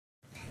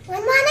Good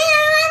morning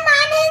everyone,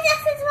 my name is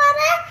Justice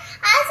Water.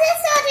 As a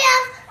story of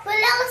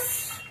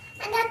Goldilocks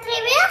and the three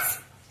bears.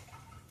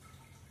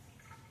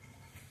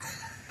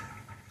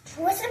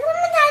 Once upon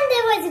a time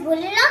there was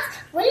Goldilocks.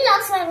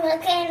 Goldilocks was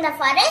working in the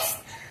forest.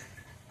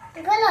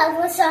 Goldilocks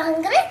was so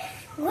hungry.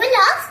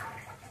 Goldilocks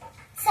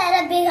saw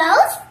a big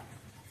house.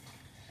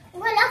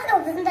 Goldilocks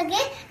opened the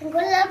gate and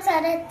Goldilocks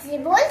saw the three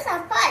bowls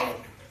of porridge.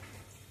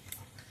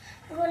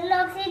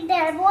 Goldilocks eat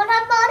their bowl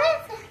of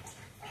porridge.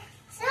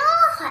 So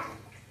hot.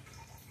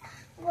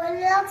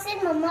 Goldilocks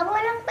eat Mama bowl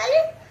of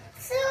porridge.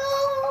 So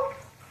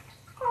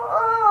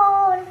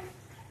cold.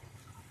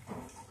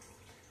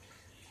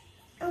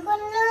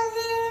 Goldilocks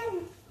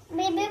eat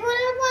baby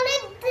bowl of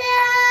porridge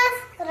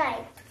just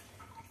right.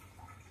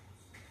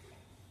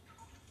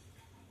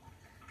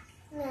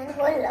 Then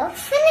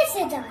Goldilocks finished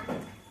it all.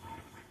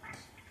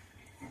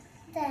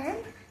 Then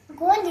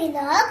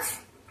Goldilocks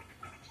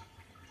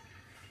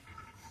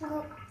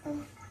go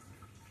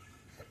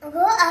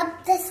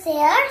up the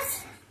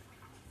stairs.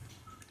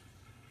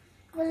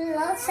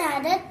 Goldilocks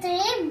had a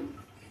three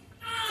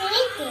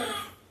kids.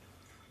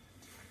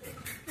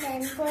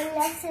 Then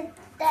Goldilocks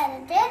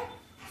started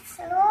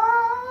so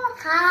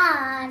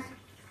hard.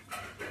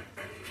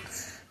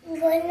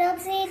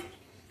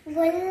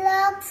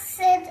 Goldilocks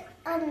sit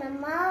on the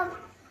mount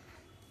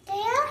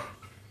there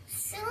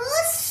so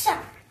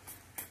soft.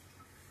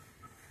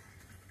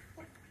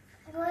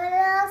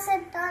 Goldilocks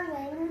sit on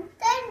the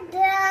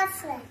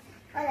grass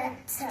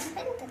like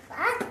jumping the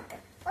back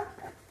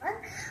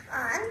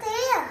on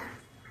there.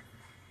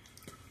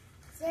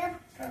 Then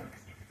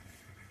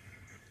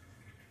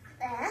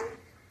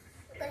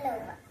go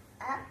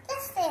up the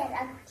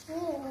stairs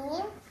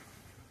again.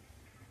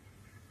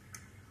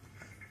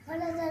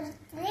 One of the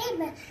three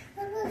men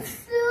was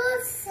so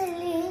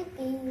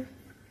sleepy.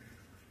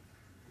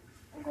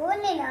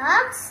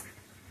 Goldilocks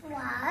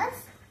was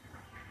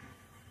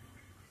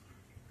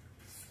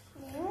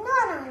laying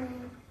on her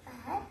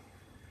bed.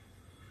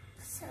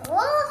 So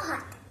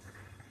hot.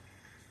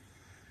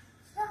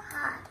 So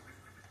hot.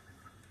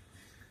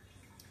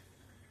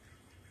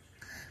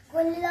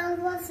 Goldilocks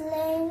was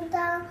laying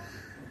down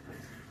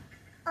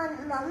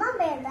on Mama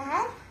Bear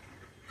bed.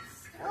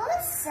 So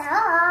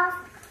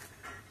soft.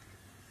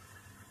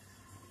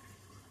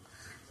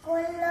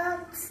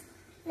 Goldilocks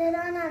lay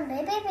down on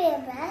Baby Bear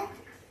bed.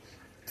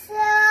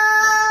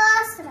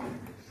 Just right.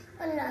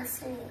 Goldilocks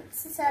sleeps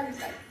so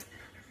late.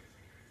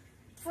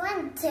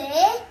 One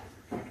day,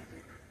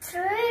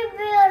 three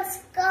bears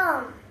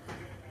come.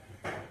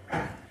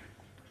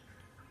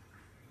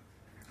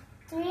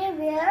 Three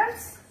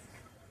bears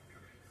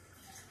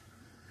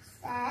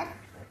said,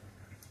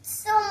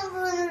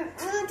 someone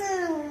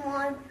eating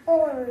my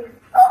porridge.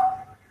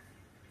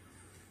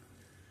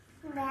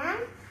 Then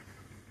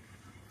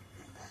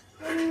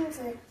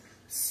said,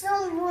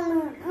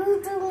 someone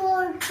eating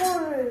my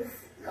porridge.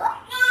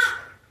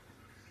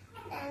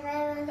 Then I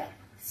went,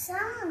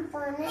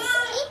 someone is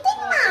eating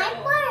my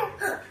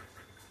porridge.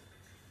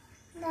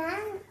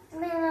 Then we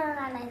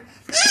were like,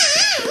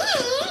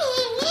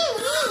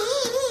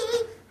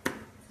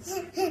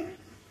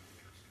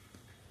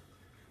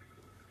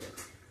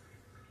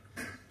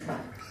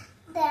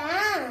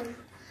 then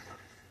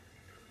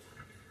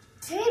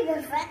three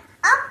bears went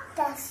up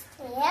the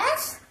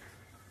stairs.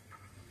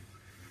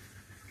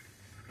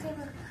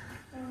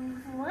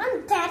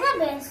 One dada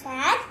bear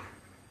said,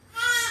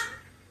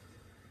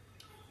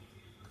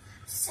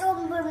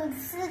 someone is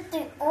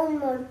sitting on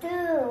my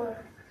door.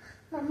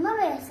 Mama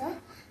bear said,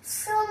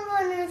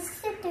 someone is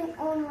sitting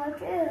on my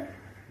door.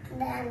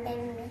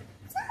 Then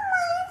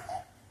someone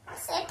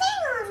is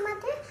sitting on my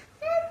door.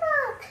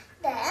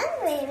 Then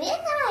baby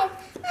cried.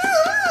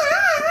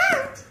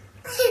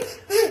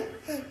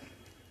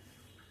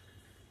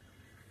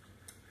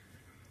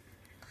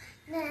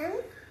 Then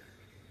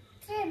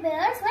three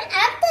bears went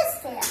up the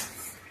stairs.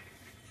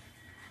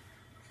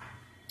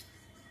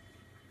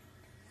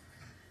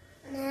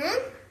 Then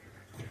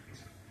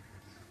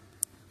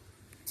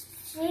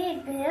three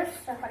bears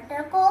saw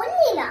the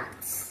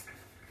Goldilocks.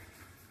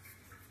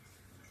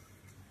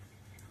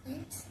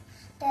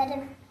 Then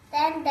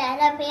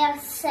Dada Bear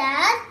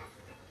said,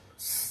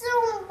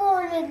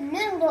 somebody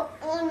lived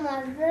on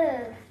my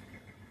bed.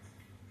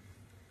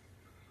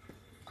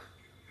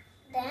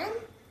 Then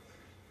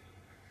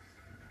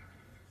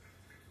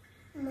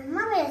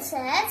Mama Bear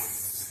said,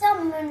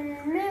 someone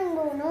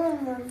lived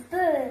on my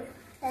bed.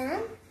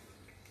 Then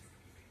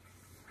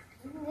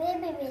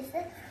Baby Bear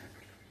said,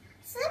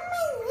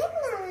 someone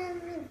lived on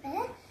my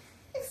bed.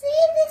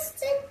 See this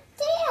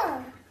there.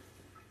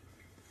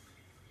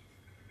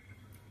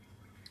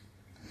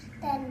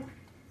 Then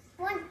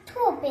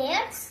two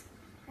bears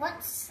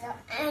got so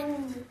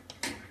angry.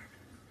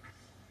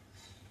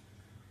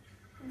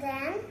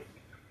 Then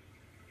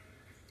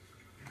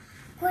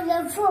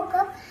Goldilocks woke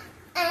up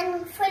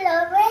and full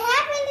of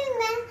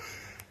happiness.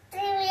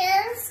 Three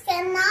bears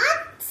cannot